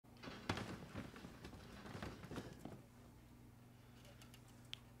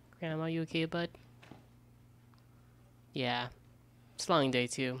Graham, are you okay, bud? Yeah. It's a long day,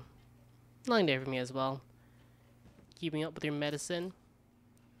 too. Long day for me as well. Keeping up with your medicine.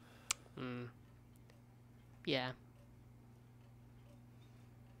 Yeah.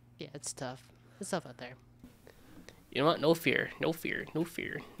 Yeah, it's tough. It's tough out there. You know what? No fear. No fear. No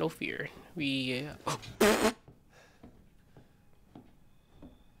fear. No fear. We...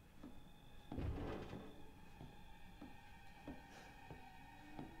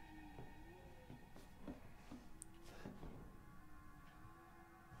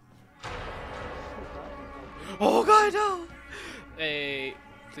 Oh god, no! Hey,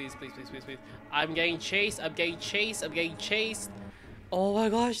 please, please, please, please, please. I'm getting chased. I'm getting chased. I'm getting chased. Oh my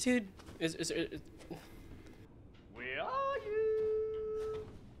gosh, dude. Where are you?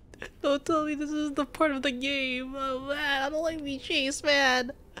 Don't tell me this is the part of the game. Oh man, I don't like being chased,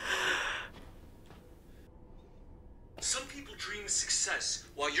 man. Some people dream of success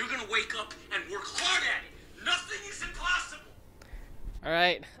while you're gonna wake up and work hard at it. Nothing is impossible.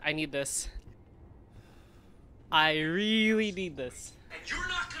 Alright, I need this. I really need this. And you're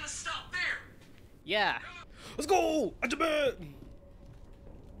not gonna stop there. Yeah. Let's go! Ultimate!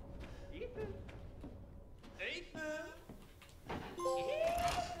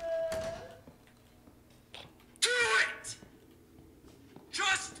 Do it!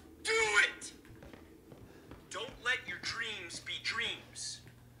 Just do it! Don't let your dreams be dreams.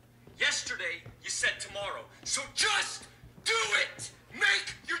 Yesterday, you said tomorrow. So just do it!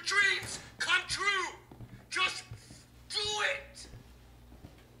 Make your dreams come true! Just do it!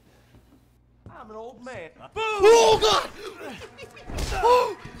 I'm an old man. Oh god!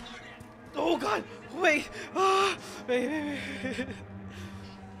 Oh! Oh god! Wait! Wait.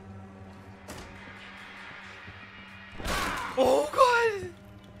 Oh god!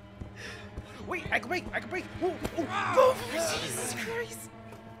 Wait, I can break! Oh, oh, Jesus Christ!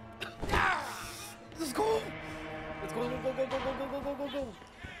 Let's go! Let's go!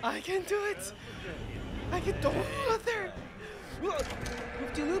 I can do it! I can do it there!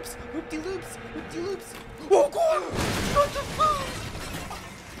 Whoop-de-loops! Oh god! What the fuck?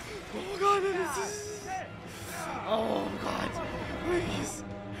 Oh god, this is... Oh god! Please!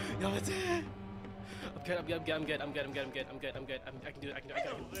 No, it's it! I'm good. I can do it. I can do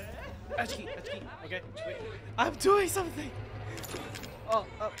it. Edge key. Okay, wait. I'm doing something! Oh,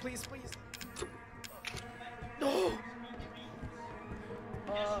 please. No!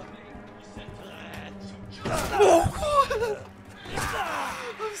 Oh god!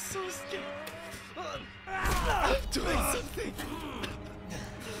 I'm so scared. I'm doing something.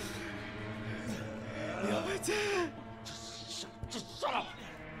 No, it's it. Just shut up.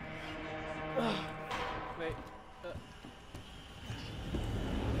 Wait.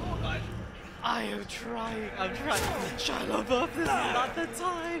 Oh god. I am trying. Shut up. This is not the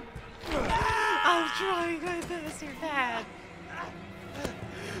time. I'm trying my best. You're bad.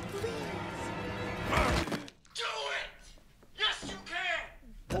 Please. Do it! Yes, you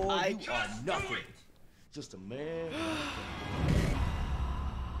can! Boy, you are nothing. Just a man.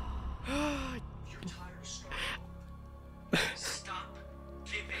 You're tired of struggling. Stop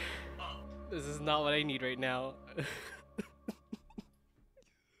giving up. This is not what I need right now.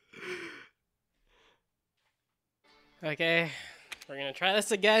 Okay, we're gonna try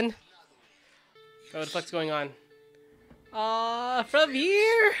this again. What the fuck's going on? From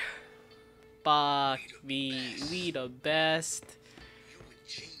here? Fuck me, we the best.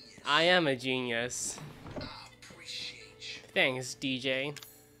 I am a genius. Thanks, DJ.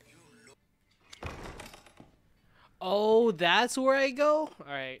 Oh, that's where I go?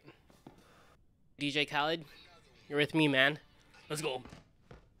 Alright. DJ Khaled, you're with me, man. Let's go.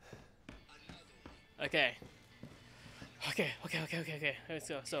 Okay. Let's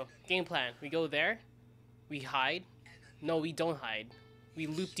go. So, game plan. We go there. We hide. No, we don't hide. We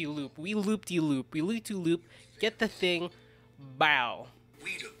loop-de-loop. We loop-de-loop. Get the thing. Bow.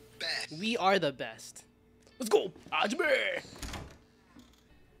 We the best. We are the best. Let's go. Ajmer.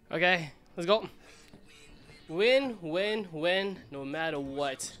 Okay, let's go. Win, no matter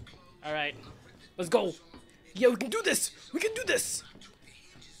what. Alright, let's go. Yeah, we can do this. We can do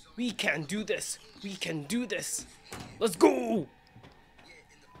this. Let's go.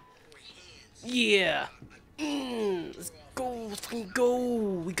 Yeah. Let's go. Let's fucking go.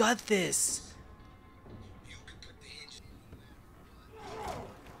 We got this.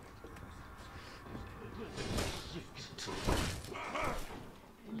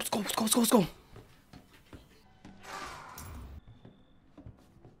 Let's go.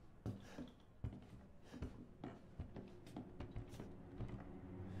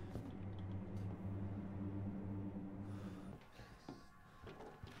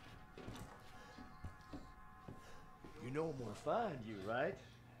 You know I'm gonna find you, right?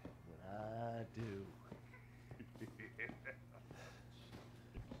 When I do.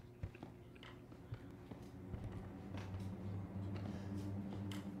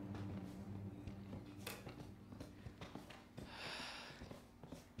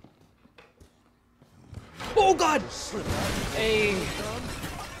 Oh God! Hey.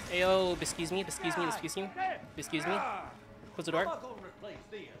 Hey, oh, excuse me. Excuse me. Close the door.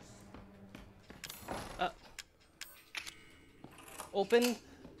 Open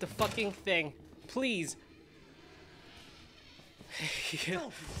the fucking thing, please.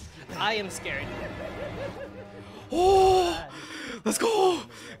 I am scared. Oh, let's go.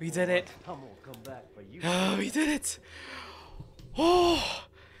 We did it. I'm gonna come back for you. We did it. Oh.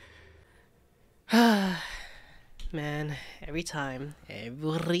 Man, every time.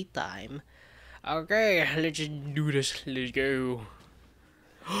 Okay, let's just do this. Let's go.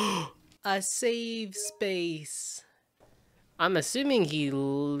 A save space. I'm assuming he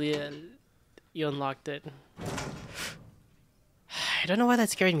unlocked it. I don't know why that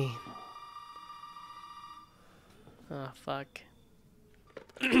scared me. Oh, fuck.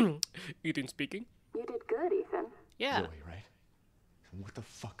 Ethan speaking. You did good, Ethan. Yeah. Zoe, right? And what the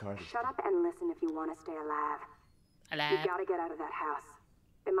fuck are these? Shut up and listen if you want to stay alive. You gotta get out of that house.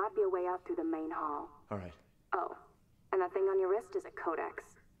 There might be a way out through the main hall. All right. Oh, and that thing on your wrist is a codex.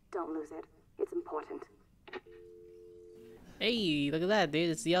 Don't lose it. It's important. Hey, look at that,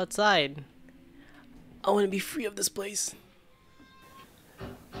 dude. It's the outside. I want to be free of this place.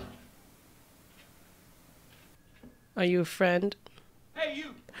 Are you a friend? Hey,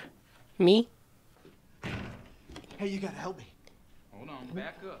 you! Me? Hey, you gotta help me. Hold on,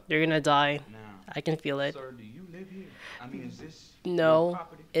 back up. You're gonna die. Now, I can feel it. sir, do you live here? I mean, is this No, your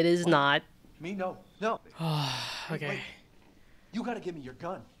property? it is not. Me? No. No. Okay. Wait. You gotta give me your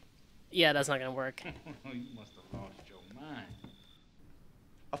gun. Yeah, that's not gonna work. You must have lost your mind.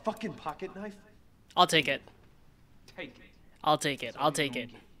 A fucking pocket knife? I'll take it. Take it. I'll take it. I'll take it.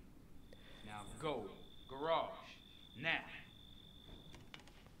 Now go. Garage. Now.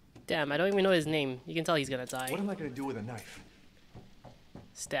 Damn, I don't even know his name. You can tell he's gonna die. What am I gonna do with a knife?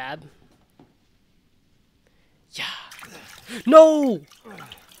 Stab. Yeah. No!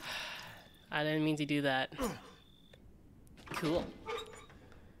 I didn't mean to do that. Cool.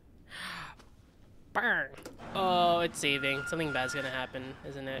 Burn. Oh, it's saving. Something bad's gonna happen,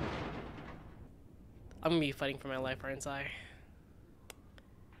 isn't it? I'm gonna be fighting for my life, aren't I?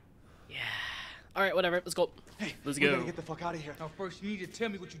 Yeah. Alright, whatever. Let's go. Hey, Let's we go. gotta get the fuck out of here. Now first you need to tell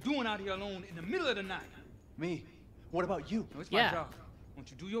me what you're doing out here alone in the middle of the night. Me? What about you? No, it's my Yeah. job. Won't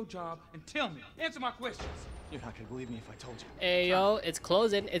you do your job and tell me? Answer my questions. You're not gonna believe me if I told you. Hey, yo, it's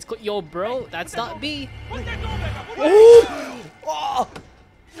closing. It's yo, bro. That's not me. Put that door back up. Put Oh!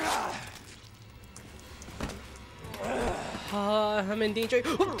 I'm in danger.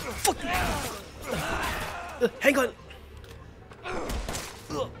 Oh, fuck. Hang on.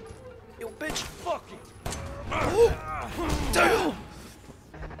 Yo, bitch. Fuck you. Damn.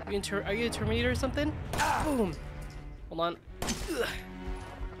 Are you a Terminator or something? Boom. Hold on.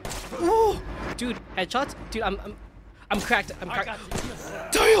 Oh, dude, headshots. Dude, I'm cracked. I'm cracked.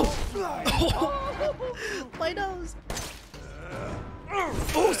 Damn. My nose.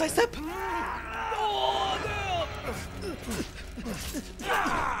 Oh, sidestep.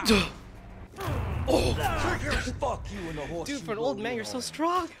 Oh, Fuck you and the horse. dude, for an old man, you're so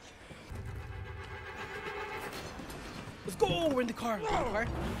strong. Let's go. We're in the car.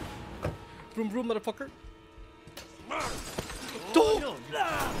 Vroom, vroom, motherfucker. Oh.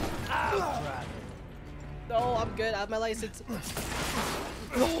 No, I'm good. I have my license.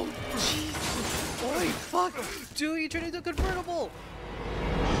 Oh, jeez. Holy fuck. Dude, you turned into a convertible.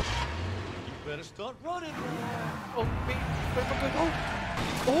 You better start running. Oh, wait.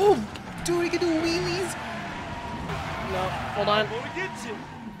 Oh, dude, he can do wheelies. No, hold on. I'm gonna get you.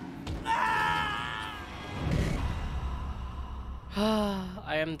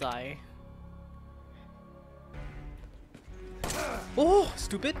 I am dying. Oh,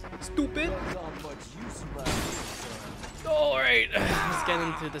 stupid. Stupid. Not much use in my Alright. Let's get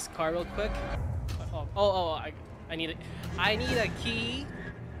into this car real quick. I need a key.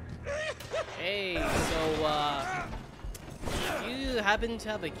 Hey, so you happen to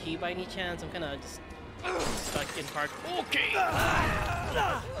have a key by any chance? I'm kinda just stuck in park. Okay.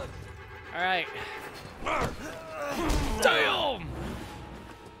 Alright. Damn!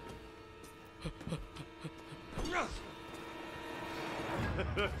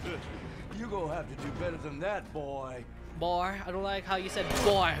 You're gonna have to do better than that, boy. Boy, I don't like how you said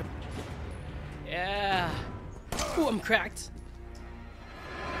boy. Yeah. Ooh, I'm cracked.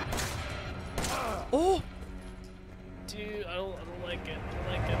 Oh! Dude, I don't like it.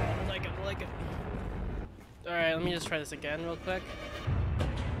 I don't like it. Alright, let me just try this again real quick.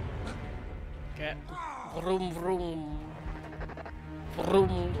 Okay. Vroom, vroom.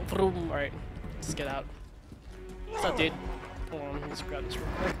 Vroom, vroom. Alright, let's get out. What's up, dude? Hold on, let's grab this real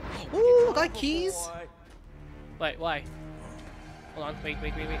quick. Ooh, I got keys! Wait, why? Hold on, wait.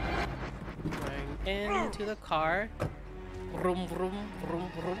 Going into the car. Vroom, vroom, vroom,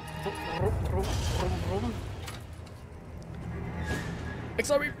 vroom, vroom, vroom, vroom, vroom.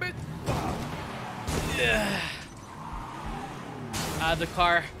 Accelerate, bitch! Yeah. Out of the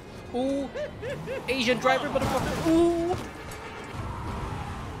car. Ooh! Asian driver, motherfucker! Ooh!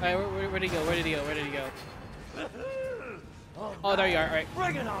 Alright, where did he go? Where did he go? Oh, there you are, alright.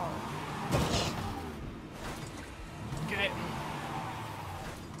 Bring it on! Okay.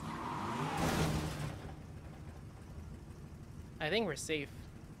 I think we're safe.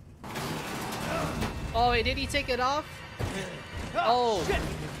 Oh, wait, did he take it off? Oh.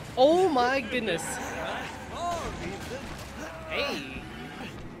 Oh my goodness. Hey.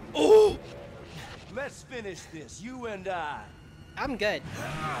 Oh! Let's finish this, you and I. I'm good.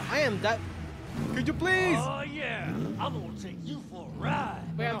 I am that. Could you please? Oh yeah, I'm gonna take you for a ride.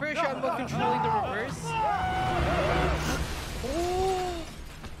 Wait, I'm pretty sure I'm not controlling the reverse. Oh.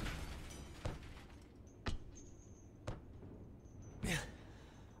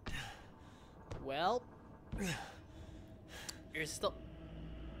 Well, you're still.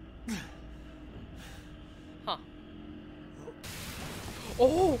 Huh.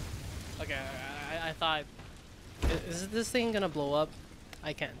 Oh! Okay, I thought. Is this thing gonna blow up?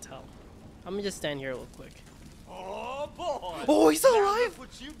 I can't tell. I'm gonna just stand here real quick. Oh boy! Oh, he's still Now alive! look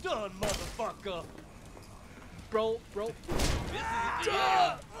what you've done, motherfucker! Bro.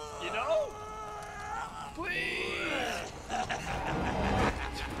 You know? Please!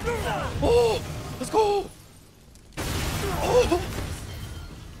 Oh! Let's go! Oh!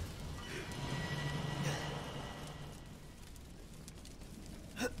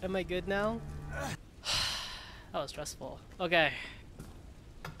 Am I good now? That was stressful. Okay.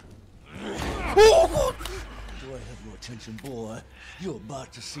 Oh! Do I have your attention, boy? You're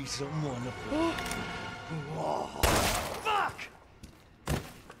about to see something wonderful. Oh, fuck!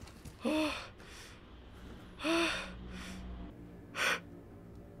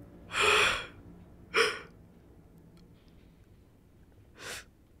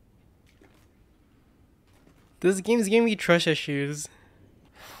 This game's giving me trust issues.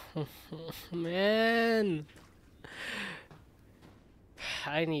 Man.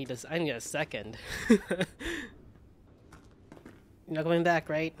 I need a second. You're not coming back,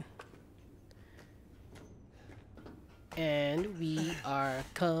 right? And we are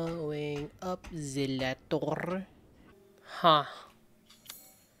going up the ladder. Huh.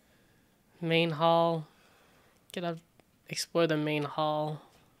 Main hall. Gonna explore the main hall.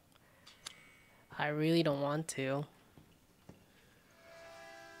 I really don't want to.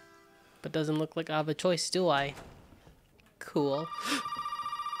 But doesn't look like I have a choice, do I? Cool.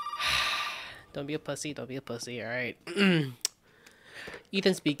 Don't be a pussy, alright.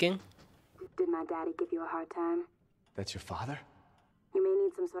 Ethan speaking. Did my daddy give you a hard time? That's your father? You may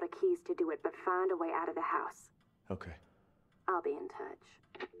need some sort of keys to do it, but find a way out of the house. Okay. I'll be in touch.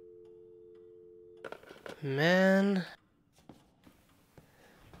 Man.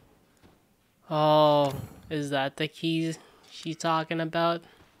 Oh, is that the keys she's talking about?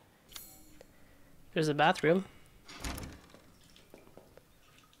 There's a bathroom.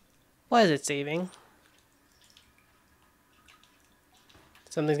 Why is it saving?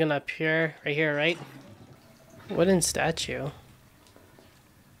 Something's gonna appear right here, right? Wooden statue.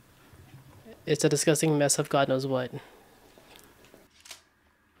 It's a disgusting mess of God knows what.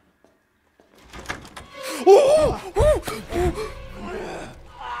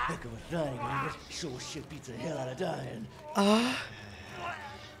 Heck of a thing, ain't it? Sure shit beats the hell out of dying.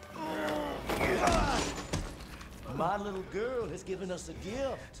 My little girl has given us a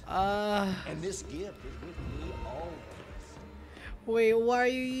gift. And this gift is with me always. Wait, why are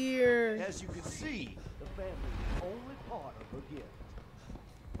you here? As you can see, the family's only part of her gift.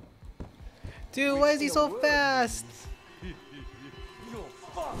 Dude, why is he so fast? You're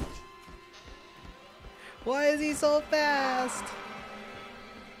fucked. Why is he so fast?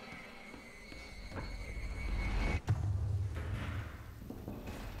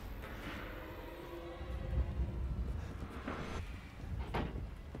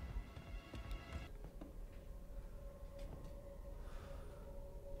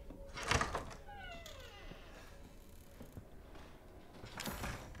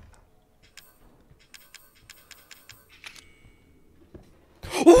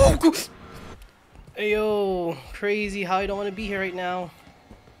 Oh, Ayo, crazy how I don't want to be here right now.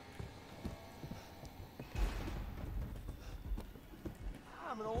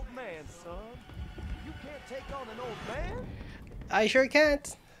 I'm an old man, son. You can't take on an old man? I sure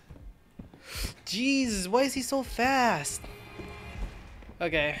can't. Jeez, why is he so fast?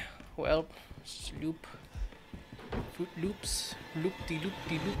 Okay, well, loop. Fruit loops.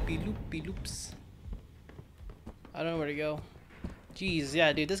 Loop-de-loop-de-loop-de-loop-de-loops. I don't know where to go. Jeez,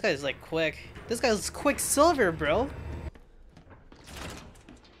 yeah, dude, this guy's like quick. This guy's Quicksilver, bro.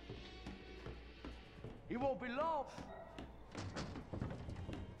 He won't be long.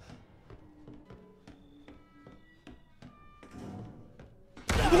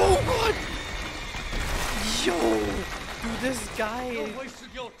 Oh god! Yo! Dude, this guy. You're wasting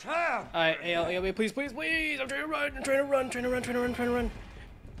your time. Alright, hey, wait, please. I'm trying to run.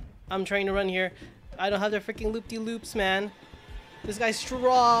 I'm trying to run here. I don't have the freaking loop-de-loops, man. This guy's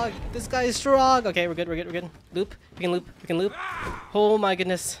strong. Okay, we're good. Loop. We can loop. Oh my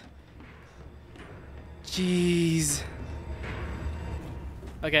goodness. Jeez.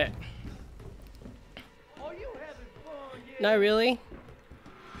 Okay. Are you having fun yet? Not really.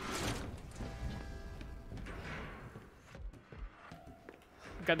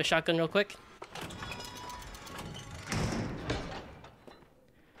 Grab the shotgun real quick.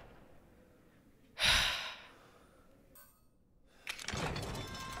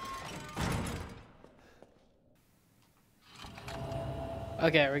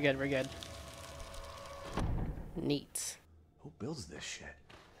 Okay, we're good. Neat. Who builds this shit?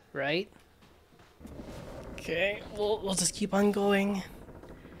 Right? Okay, we'll just keep on going.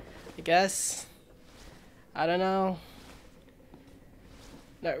 I guess. I don't know.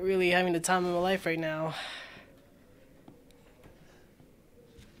 Not really having the time of my life right now.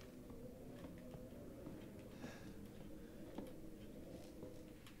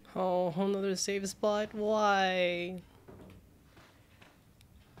 Oh, another save spot? Why?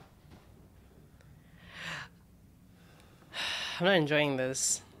 I'm not enjoying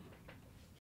this.